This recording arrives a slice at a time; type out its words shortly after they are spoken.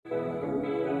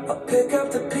I'll pick up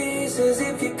the pieces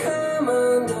if you come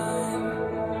undone.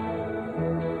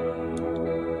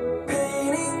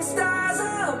 Painting stars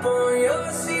up on your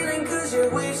ceiling, cause you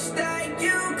wish that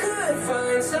you could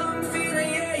find some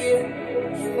feeling, yeah.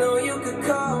 You know you could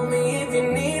call me if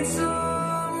you need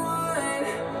someone.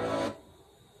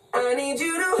 I need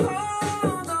you to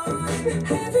hold on.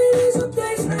 Heaven is a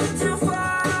place not too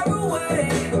far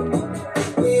away.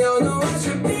 We all know I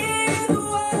should be the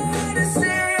one to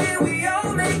say we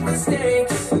all make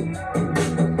mistakes.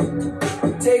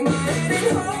 Take my hand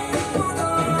and hold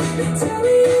on. Tell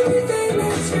me everything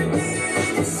that you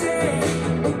need to say.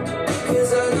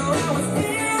 Cause I know how it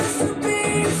feels to be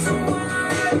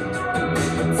someone.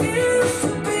 Feels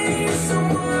to be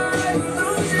someone who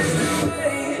loses their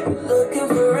way. Looking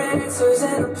for answers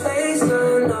in a place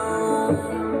unknown.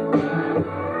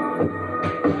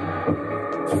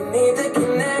 You need the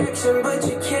connection, but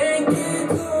you can't get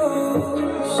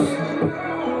close.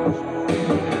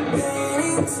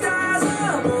 Painting stars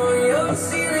up on your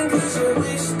ceiling, cause you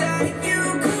wish that you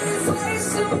could fly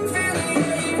some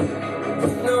feeling.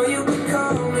 You know you could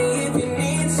call me if you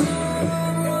need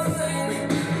someone.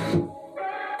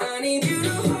 I need you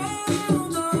to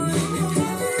hold on.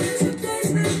 Heaven is a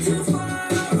place not too far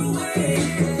away.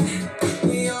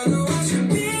 We all know I should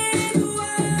be the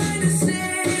one to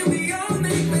say we all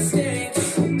make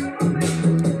mistakes.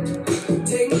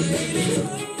 Take my hand and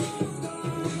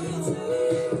hold on.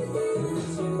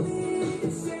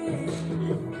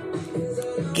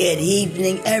 Good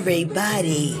evening,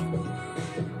 everybody.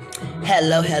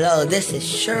 Hello, hello. This is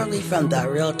Shirley from the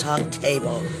Real Talk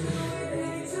Table.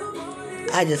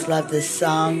 I just love this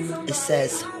song. It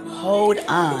says, "Hold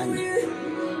On."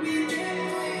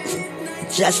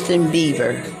 Justin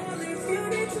Bieber.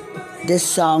 This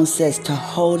song says to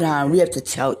hold on. We have to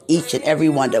tell each and every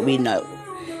one that we know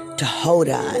to hold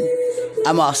on.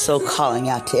 I'm also calling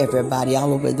out to everybody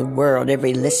all over the world,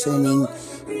 every listening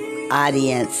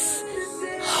audience.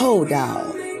 Hold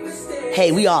on.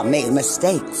 Hey, we all make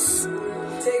mistakes,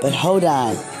 but hold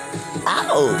on.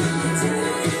 Ow!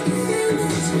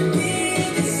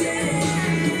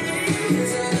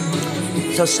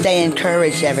 So stay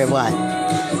encouraged, everyone.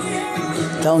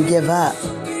 Don't give up.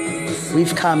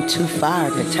 We've come too far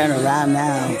to turn around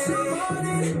now.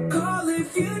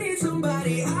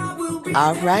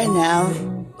 All right now.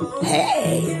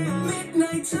 Hey.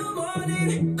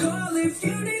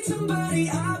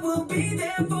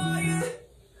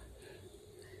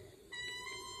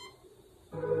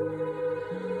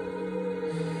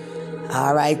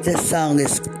 All right, this song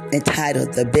is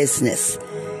entitled "The Business."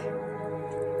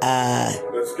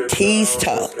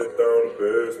 Tiesto.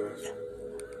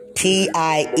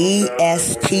 Tiesto,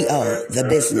 The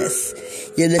Business.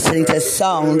 You're listening to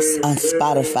songs on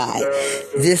Spotify.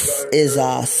 This is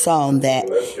a song that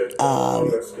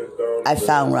I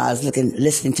found when I was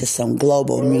listening to some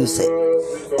global music.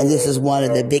 And this is one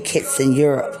of the big hits in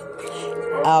Europe.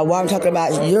 While I'm talking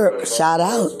about Europe, shout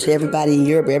out to everybody in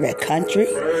Europe, every country,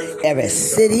 every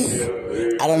city.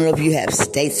 I don't know if you have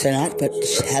states or not, but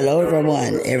hello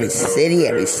everyone. Every city,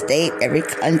 every state, every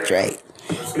country.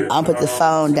 I'll put the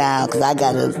phone down because I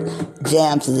got to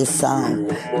jam to this song.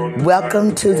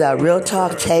 Welcome to the Real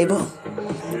Talk Table.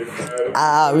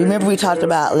 Remember we talked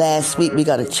about last week, we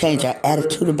got to change our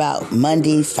attitude about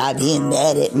Monday, stop being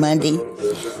mad at Monday.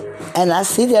 And I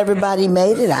see that everybody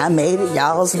made it. I made it.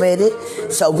 Y'all's made it.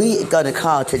 So we going to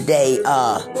call today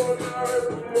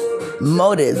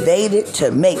Motivated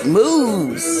to Make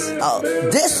Moves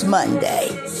this Monday.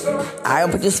 I'll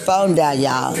put this phone down,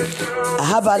 y'all.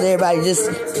 How about everybody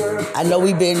I know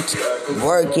we've been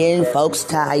working, folks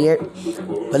tired,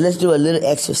 but let's do a little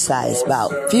exercise,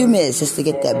 about a few minutes just to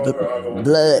get that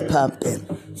blood pumping.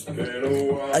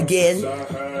 Again,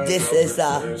 this is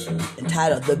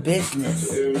entitled "The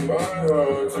Business."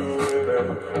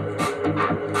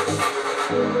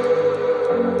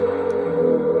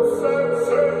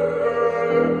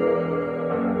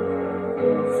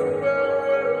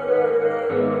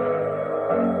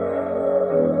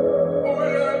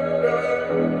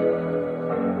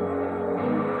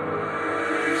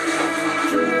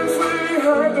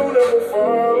 Don't ever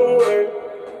fall away.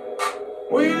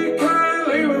 We can't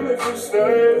leave them if you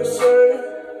stay the same.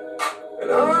 And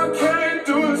I can't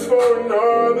do this for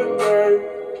another day.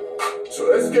 So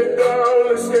let's get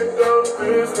down to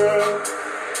business.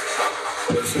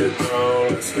 Let's get down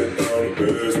to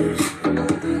business.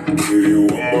 Give you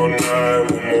one more night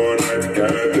to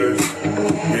get this.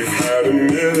 We've had a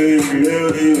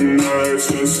million nights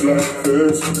just like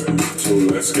this. So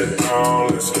let's get down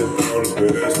to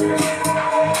business.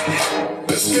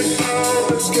 Let's get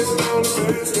down to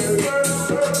business.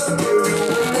 Give you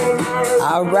one more night.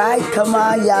 All right, come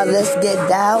on, y'all. Let's get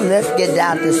down. Let's get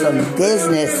down to some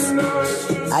business.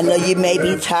 I know you may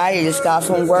be tired, just got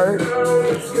from work,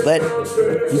 but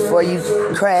before you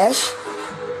crash,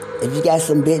 if you got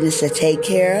some business to take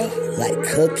care of, like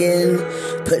cooking,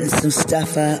 putting some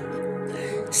stuff up,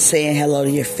 saying hello to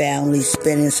your family,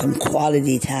 spending some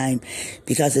quality time,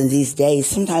 because in these days,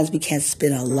 sometimes we can't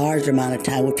spend a large amount of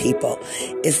time with people.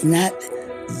 It's not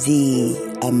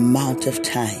the amount of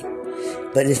time,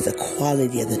 but it's the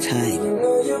quality of the time.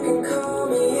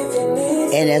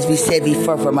 And as we said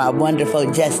before from our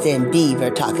wonderful Justin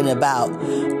Bieber talking about,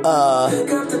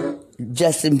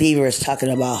 Justin Bieber is talking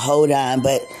about hold on,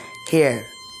 but here,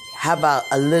 how about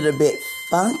a little bit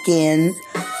funkin'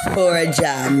 for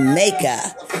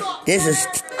Jamaica? This is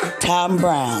Tom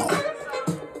Brown.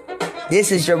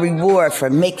 This is your reward for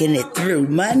making it through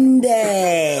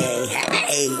Monday.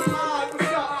 Hey.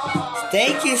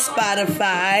 Thank you,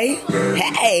 Spotify.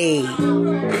 Hey.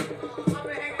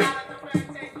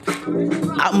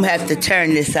 I'm going to have to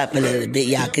turn this up a little bit,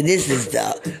 y'all, because this is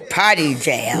the party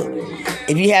jam.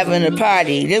 If you're having a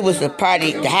party, this was the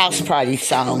house party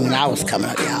song when I was coming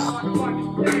up, y'all.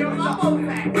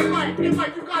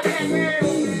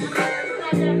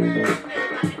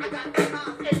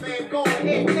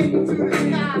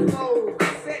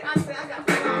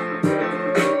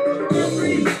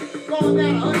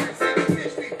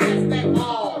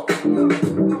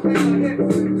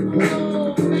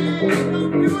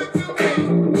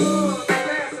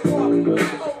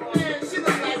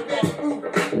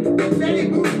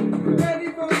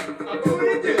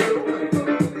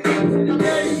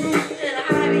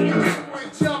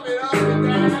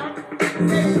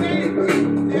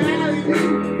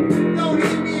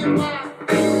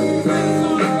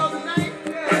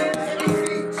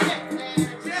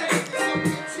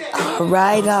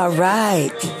 All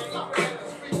right.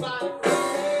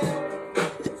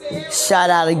 Shout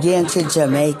out again to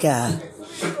Jamaica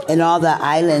and all the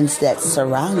islands that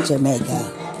surround Jamaica.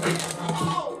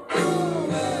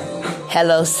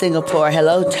 Hello, Singapore.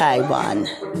 Hello, Taiwan.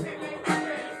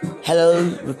 Hello,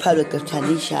 Republic of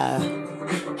Tunisia.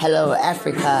 Hello,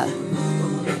 Africa.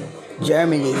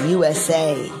 Germany,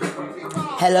 USA.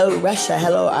 Hello, Russia.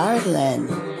 Hello, Ireland.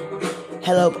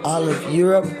 Hello, all of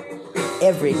Europe.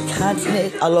 Every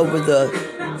continent, all over the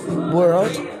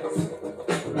world.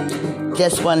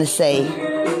 Just want to say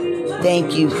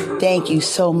thank you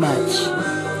so much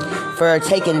for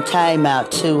taking the time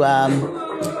out to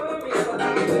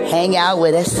hang out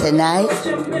with us tonight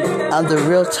on the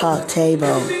Real Talk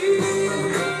table.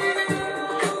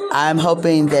 I'm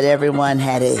hoping that everyone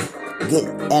had a good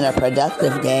and a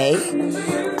productive day.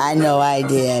 I know I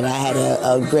did. I had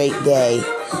a great day.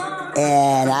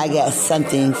 And I got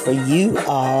something for you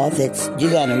all that you're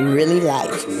going to really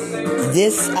like.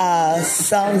 This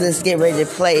song that's getting ready to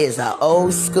play is an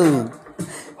old school.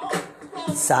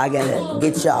 So I got to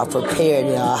get y'all prepared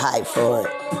and all hyped for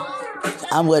it.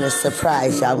 I'm going to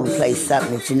surprise y'all. I'm going to play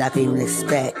something that you're not going to even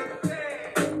expect.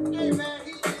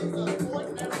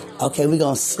 Okay, we're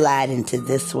going to slide into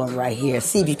this one right here.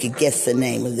 See if you can guess the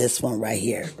name of this one right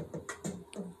here.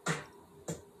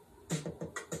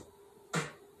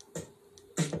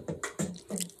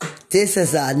 This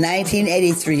is a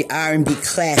 1983 R&B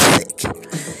classic,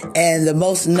 and the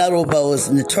most notable is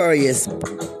Notorious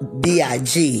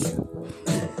B.I.G.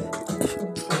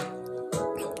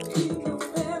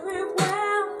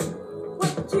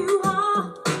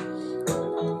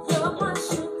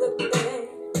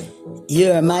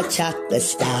 You're my chocolate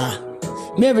star.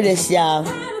 Remember this, y'all.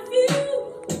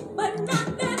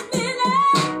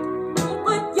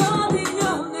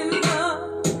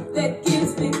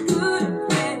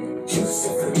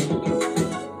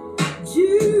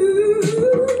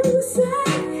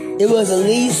 It was a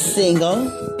lead single,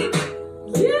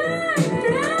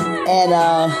 and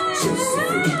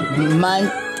my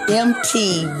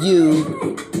MTUME.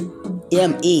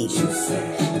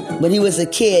 When he was a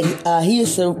kid, he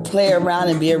used to play around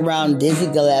and be around Dizzy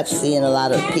Gillespie and a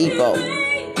lot of people.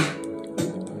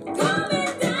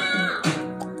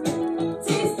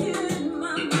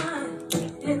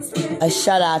 A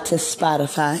shout out to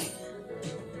Spotify,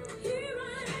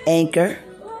 Anchor,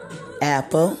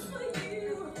 Apple,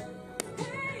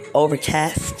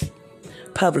 Overcast,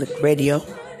 Public Radio,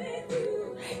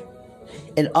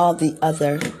 and all the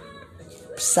other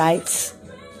sites.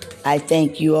 I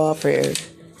thank you all for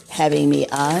having me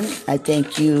on. I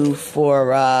thank you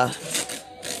for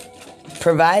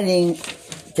providing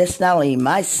just not only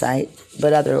my site, but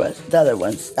the other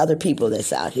ones, other people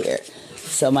that's out here.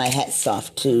 So my hat's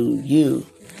off to you.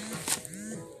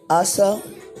 Also,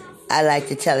 I like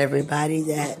to tell everybody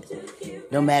that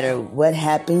No matter what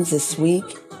happens this week,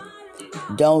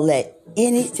 don't let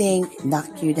anything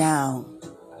knock you down.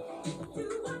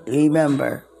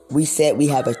 Remember, we said we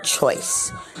have a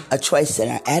choice in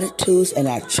our attitudes and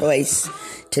our choice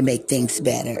to make things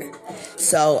better.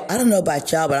 So, I don't know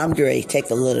about y'all, but I'm getting ready to take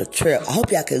a little trip. I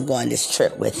hope y'all can go on this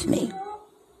trip with me.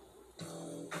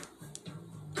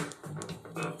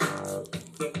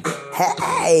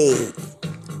 Hey!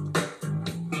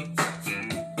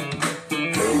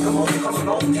 Come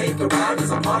on, take the ride.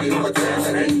 There's a party on the dance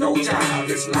and ain't no job.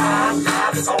 It's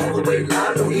live, it's all the way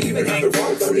live. Don't even have to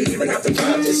walk, don't even have to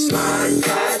drive. Just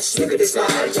slide, slip it,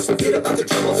 slide. Just forget about the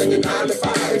troubles in your 9 to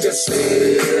 5. Just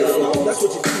sail along, that's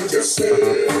what you do, just sail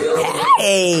along.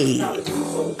 Hey!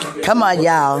 Come on,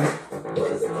 y'all.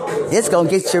 This gonna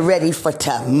get you ready for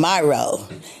tomorrow.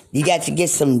 You got to get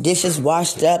some dishes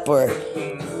washed up or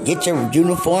get your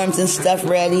uniforms and stuff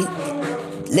ready.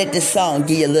 Let this song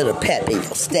give you a little pep in your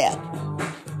step.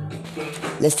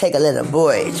 Let's take a little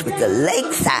voyage with the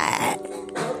lakeside.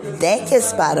 Thank you,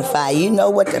 Spotify. You know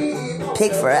what to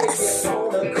pick for us.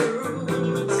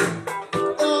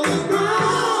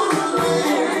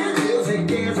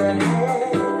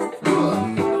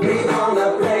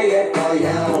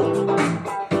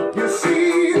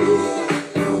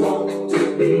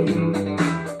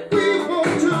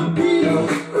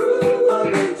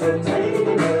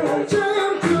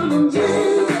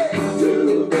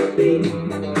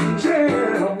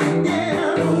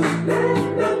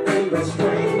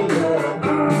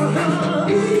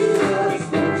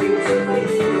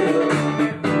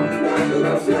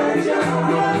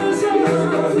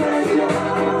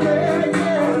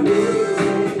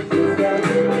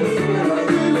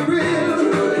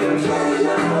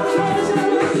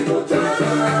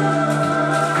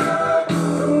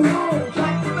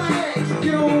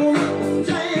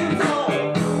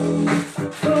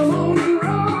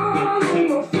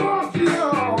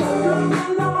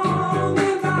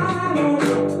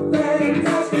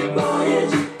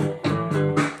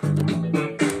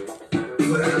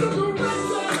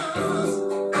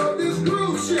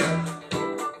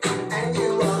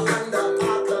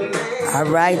 All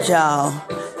right, y'all.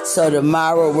 So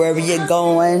tomorrow, wherever you're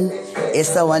going, if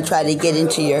someone try to get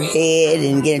into your head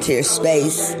and get into your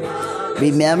space,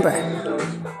 remember,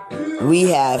 we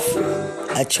have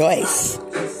a choice.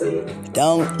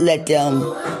 Don't let them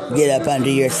get up under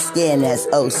your skin, as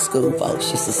old school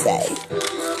folks used to say.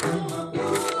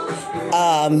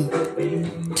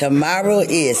 Tomorrow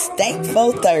is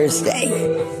Thankful Thursday.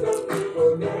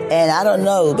 And I don't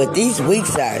know, but these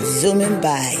weeks are zooming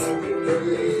by.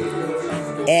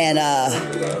 And I'm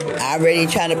already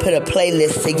trying to put a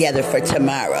playlist together for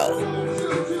tomorrow.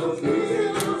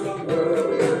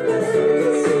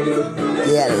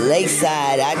 Yeah, the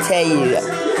lakeside, I tell you,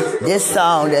 this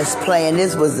song that's playing,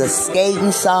 this was the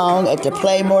skating song at the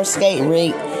Playmore Skating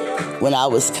Rink when I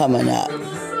was coming up.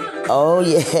 Oh,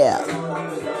 yeah.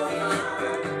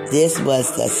 This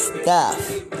was the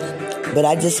stuff. But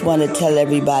I just want to tell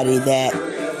everybody that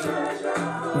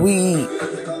we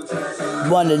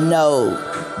want to know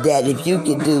that if you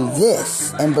can do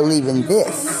this and believe in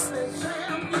this,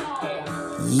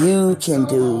 you can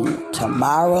do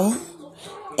tomorrow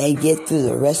and get through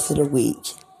the rest of the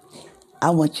week. I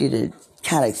want you to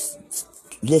kind of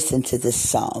listen to this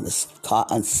song. It's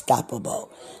called Unstoppable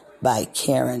by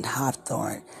Karen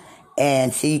Hawthorne.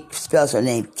 And she spells her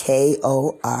name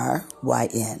Koryn.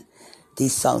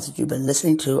 These songs that you've been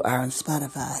listening to are on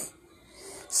Spotify.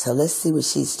 So let's see what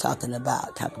she's talking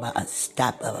about. Talk about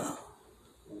Unstoppable.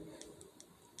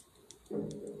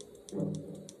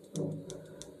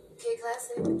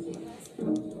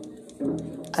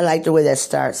 I like the way that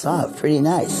starts off. Pretty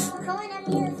nice.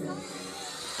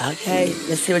 Okay,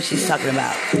 let's see what she's talking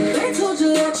about. They told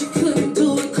you that you couldn't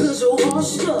do it because you're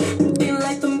washed up. Ain't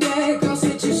like them bad girls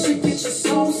that you should get your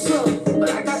soul sucked.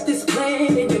 But I got this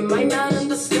plan and you might not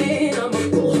understand. I'ma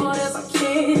go hard as I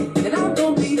can and I'm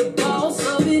gonna be the boss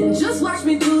of it. Just watch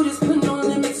me do this, put no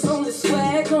limits on the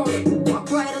swag on it.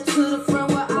 Walk right up to the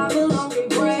front where I belong and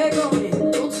brag on it.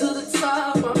 Go to the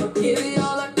top, I'ma give it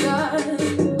all I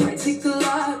got. Might take a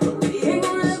lot, but we ain't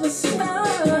gonna ever stop.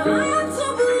 I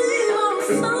don't believe I'm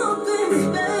something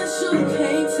special,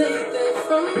 can't take that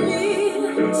from me.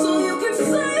 So you can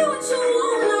say what you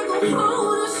want, I go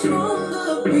hold us stronger,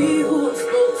 be who I'm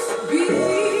supposed to be.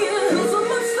 Cause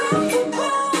I'm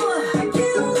unstoppable, I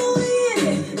get on the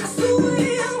wind. That's the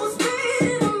way I was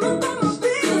made, I'm up on my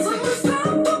business. I'm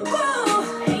unstoppable,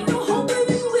 ain't no hoping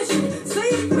and wishing. Say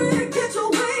a prayer, catch a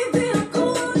wave, then I go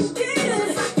out and get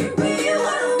it. I can be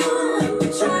what I want,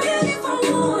 try it if I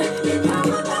want. Get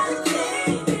power by the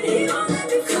king, he won't let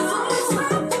me go. I'm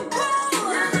unstoppable,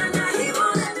 nah, he won't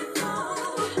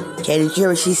Okay, did you hear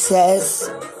what she says?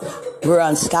 We're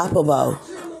unstoppable.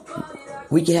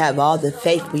 We can have all the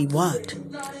faith we want.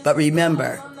 But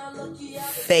remember,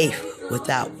 faith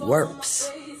without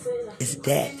works is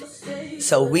dead.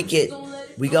 So we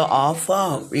go all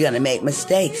fall. We're going to make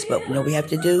mistakes. But you know what we have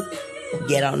to do?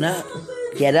 Get on up.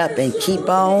 Get up and keep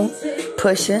on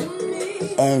pushing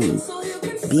and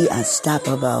be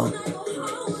unstoppable.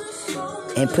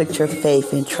 And put your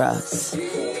faith and trust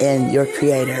in your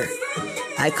Creator.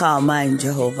 I call mine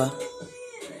Jehovah.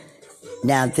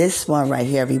 Now this one right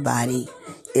here, everybody,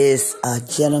 is a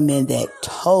gentleman that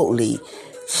totally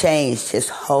changed his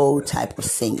whole type of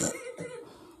singing.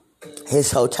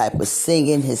 His whole type of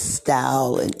singing, his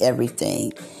style and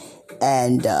everything.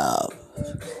 And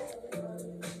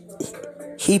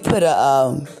he put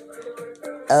a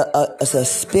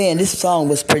spin. This song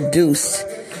was produced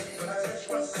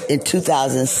in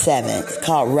 2007. It's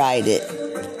called Ride It.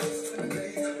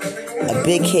 A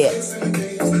big hit.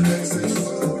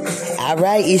 All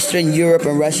right, Eastern Europe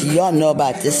and Russia, y'all know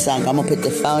about this song. I'm going to put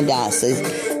the phone down. So,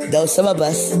 though some of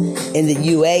us in the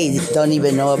UA don't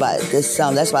even know about this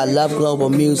song. That's why I love global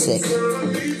music.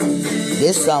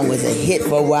 This song was a hit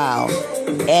for a while.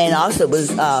 And also it was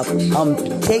on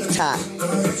TikTok.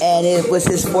 And it was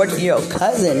his 14-year-old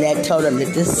cousin that told him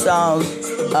that this song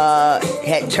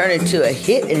had turned into a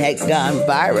hit and had gone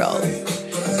viral.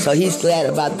 So he's glad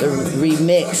about the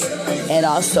remix. And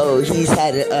also he's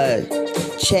had a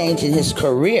change in his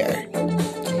career.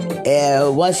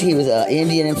 Once he was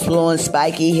Indian influence,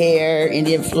 spiky hair,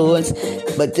 Indian influence.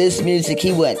 But this music,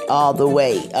 he went all the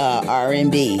way,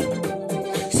 R&B.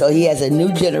 So he has a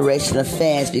new generation of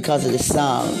fans because of this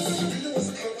song.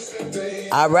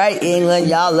 All right, England,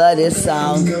 y'all love this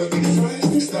song.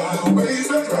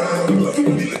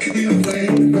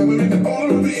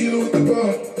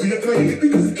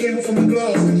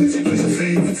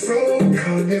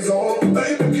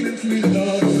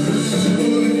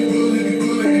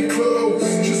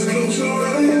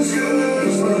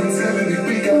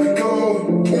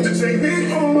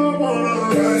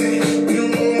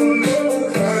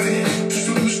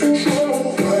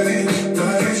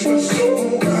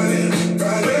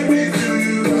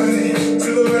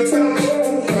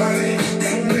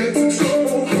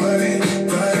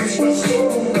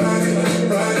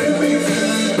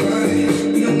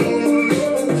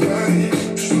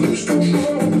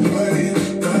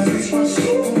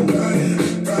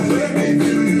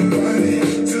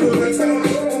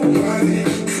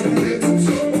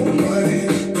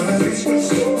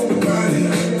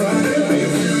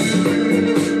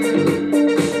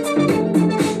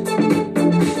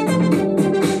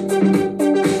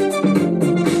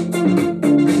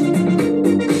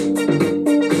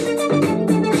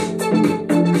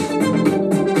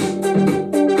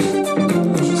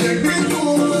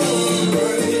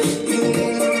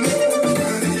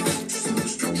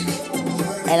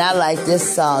 I like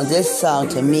this song. This song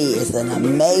to me is an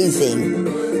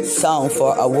amazing song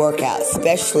for a workout,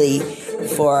 especially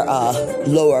for a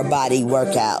lower body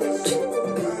workout.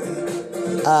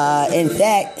 In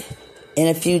fact, in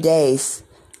a few days,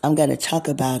 I'm going to talk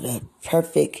about a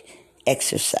perfect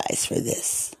exercise for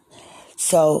this.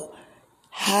 So,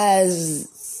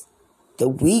 has the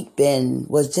week been,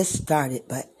 was just started,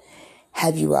 but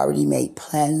have you already made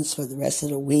plans for the rest of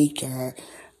the week, or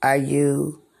are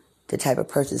you the type of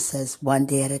person that says one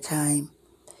day at a time?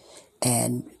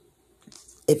 And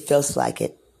it feels like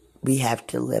it. We have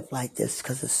to live like this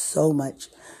because there's so much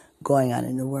going on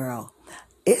in the world.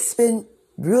 It's been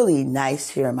really nice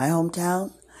here in my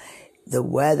hometown. The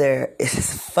weather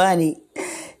is funny.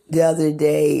 The other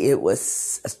day, it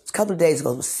was, a couple of days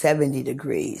ago, it was 70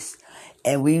 degrees.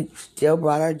 And we still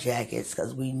brought our jackets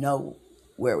because we know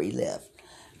where we live.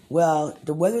 Well,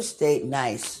 the weather stayed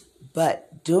nice,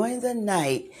 but during the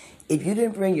night, if you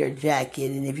didn't bring your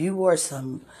jacket and if you wore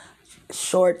some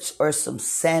shorts or some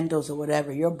sandals or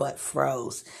whatever, your butt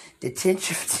froze. The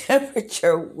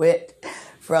temperature went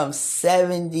from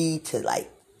 70 to like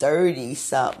 30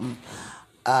 something.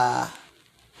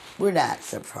 We're not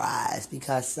surprised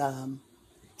because,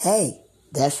 hey,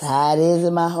 that's how it is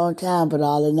in my hometown. But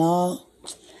all in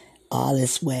all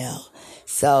is well.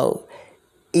 So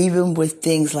even with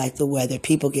things like the weather,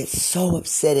 people get so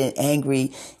upset and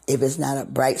angry if it's not a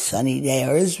bright sunny day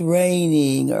or it's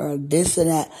raining or this and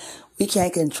that. We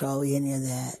can't control any of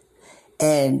that.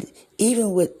 And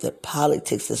even with the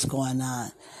politics that's going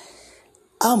on,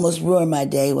 I almost ruined my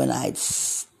day when I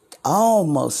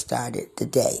almost started the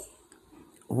day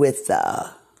with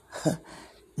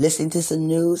listening to some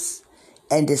news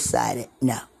and decided,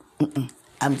 no,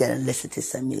 I'm going to listen to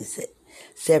some music.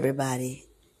 So everybody,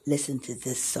 listen to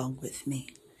this song with me.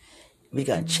 We're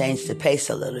going to change the pace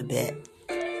a little bit.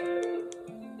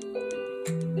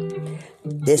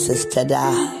 This is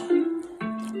Tada,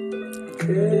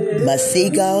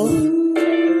 Masego,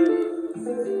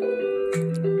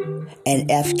 and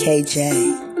FKJ.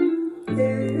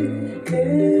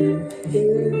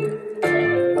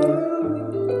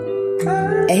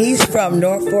 And he's from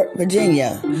Norfolk,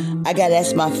 Virginia. I got to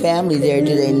ask my family there,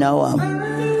 do they know him?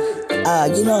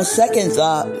 Second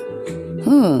thought,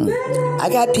 I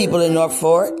got people in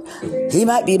Norfolk. He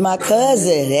might be my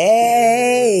cousin.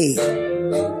 Hey!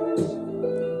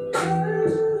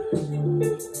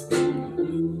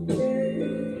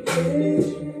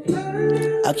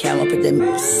 Okay, I'm gonna put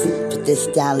this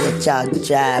down, let y'all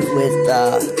jive with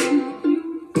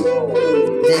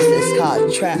this is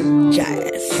called trap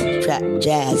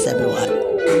jazz, everyone.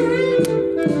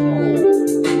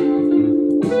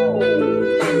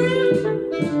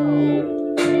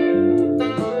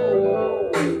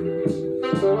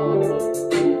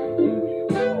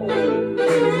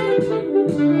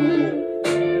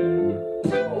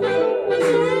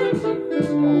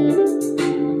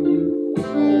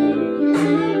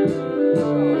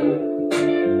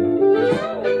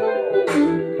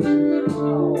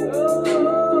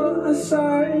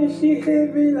 She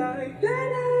hit me like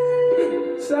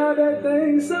that. Saw that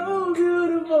thing so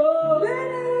beautiful.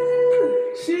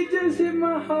 She just hit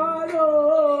my heart.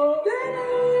 Oh,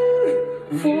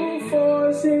 full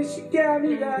force and she got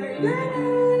me like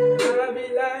that. I be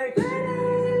like,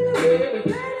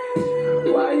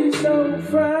 why you so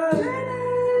fine?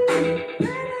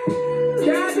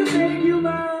 Got to make you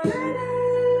mine.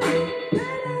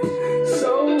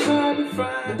 So hard to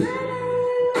find.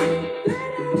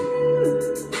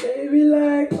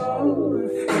 Like, oh,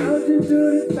 how'd you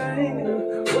do the thing?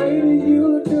 The way that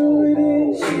you do it,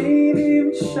 and she ain't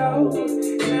even show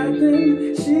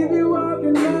nothing. She be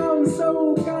walking out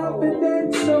so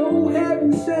confident, so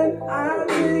heaven sent. I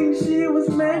think she was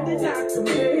meant to knock to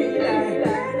me.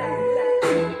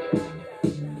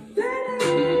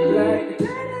 Like, girl,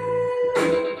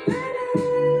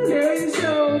 you're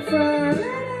so fine.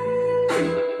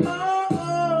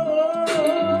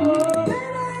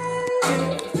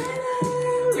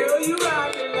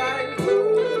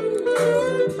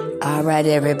 All right,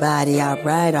 everybody. All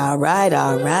right.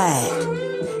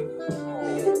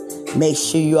 Make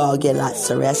sure you all get lots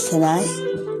of rest tonight.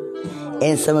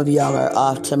 And some of y'all are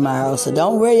off tomorrow, so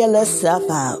don't wear your little stuff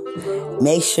out.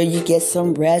 Make sure you get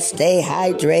some rest. Stay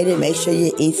hydrated. Make sure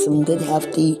you eat some good,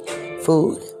 healthy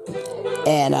food.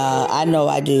 And I know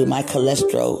I do. My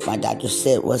cholesterol, my doctor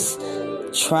said, was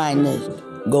trying to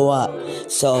go up.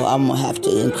 So I'm going to have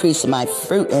to increase my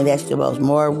fruit and vegetables,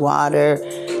 more water,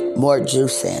 more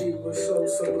juicing.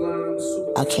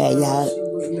 Okay, y'all.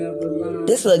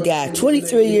 This little guy,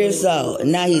 23 years old,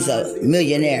 and now he's a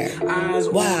millionaire.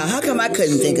 Wow, how come I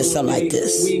couldn't think of something like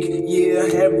this? Yeah,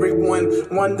 everyone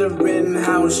wondering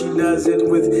how she does it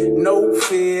with no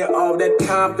fear, all that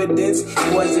confidence.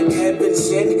 Was it heaven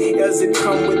sent? Does it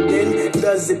come within?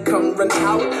 Does it come run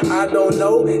out? I don't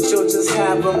know. She'll just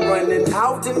have them running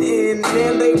out and in.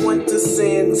 Man, they want to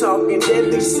sin, talking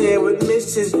deadly sin with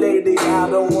Mrs. Lady. I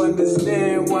don't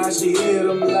understand why she hit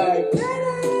them like that.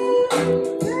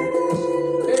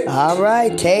 All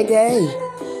right, Tay-Day.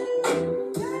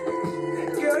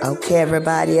 Okay,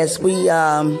 everybody, as we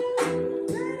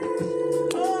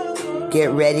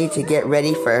get ready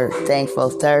for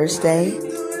Thankful Thursday,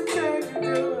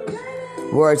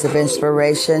 words of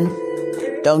inspiration.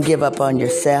 Don't give up on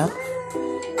yourself.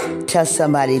 Tell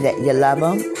somebody that you love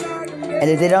them. And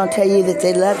if they don't tell you that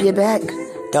they love you back,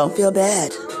 don't feel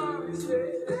bad.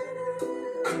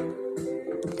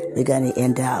 We're going to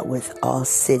end out with All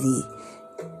City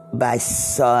by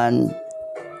Son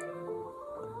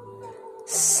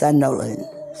Nolan.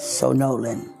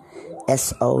 Sonolon.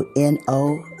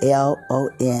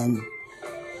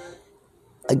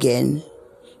 Again,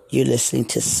 you're listening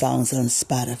to songs on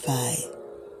Spotify.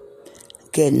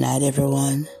 Good night,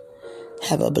 everyone.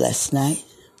 Have a blessed night.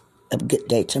 A good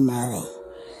day tomorrow.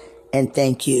 And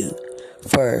thank you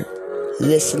for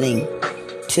listening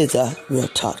to the Real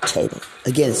Talk Table.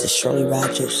 Again, this is Shirley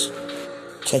Rogers.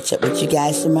 Catch up with you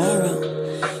guys tomorrow.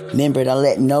 Remember, don't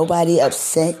let nobody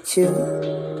upset you.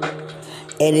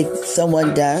 And if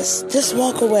someone does, just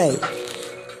walk away.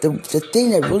 The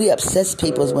thing that really upsets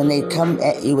people is when they come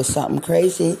at you with something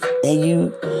crazy and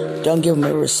you don't give them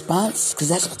a response, because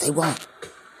that's what they want.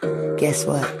 Guess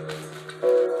what?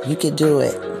 You can do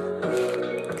it.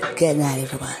 Good night,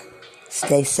 everyone.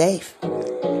 Stay safe.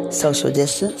 Social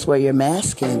distance, wear your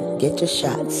mask, and get your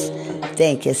shots.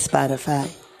 Thank you, Spotify.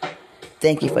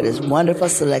 Thank you for this wonderful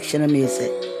selection of music.